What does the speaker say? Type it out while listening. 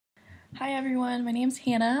Hi everyone, my name's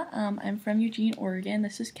Hannah. I'm from Eugene, Oregon.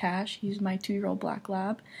 This is Cash. He's my 2-year-old black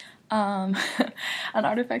lab. Um, an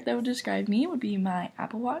artifact that would describe me would be my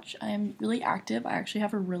Apple Watch. I'm really active. I actually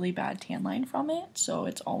have a really bad tan line from it, so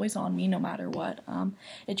it's always on me no matter what.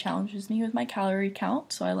 It challenges me with my calorie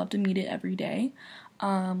count, so I love to meet it every day.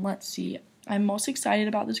 Let's see. I'm most excited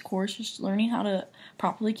about this course, just learning how to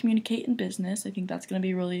properly communicate in business. I think that's going to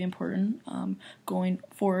be really important going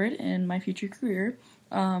forward in my future career.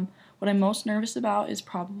 What I'm most nervous about is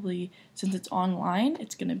probably, since it's online,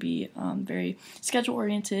 it's going to be very schedule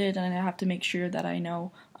oriented, and I have to make sure that I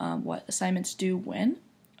know what assignments do when,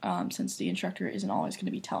 since the instructor isn't always going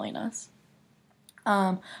to be telling us.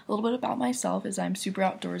 A little bit about myself is I'm super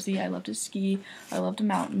outdoorsy. I love to ski. I love to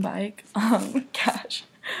mountain bike. Gosh.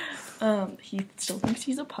 He still thinks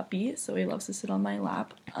he's a puppy, so he loves to sit on my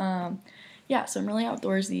lap. Yeah, so I'm really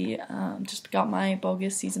outdoorsy. Just got my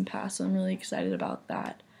bogus season pass, so I'm really excited about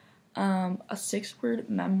that. A 6-word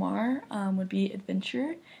memoir would be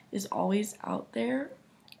adventure is always out there.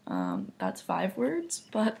 That's 5 words,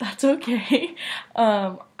 but that's okay.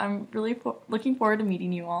 I'm really looking forward to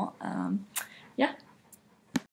meeting you all. Yeah.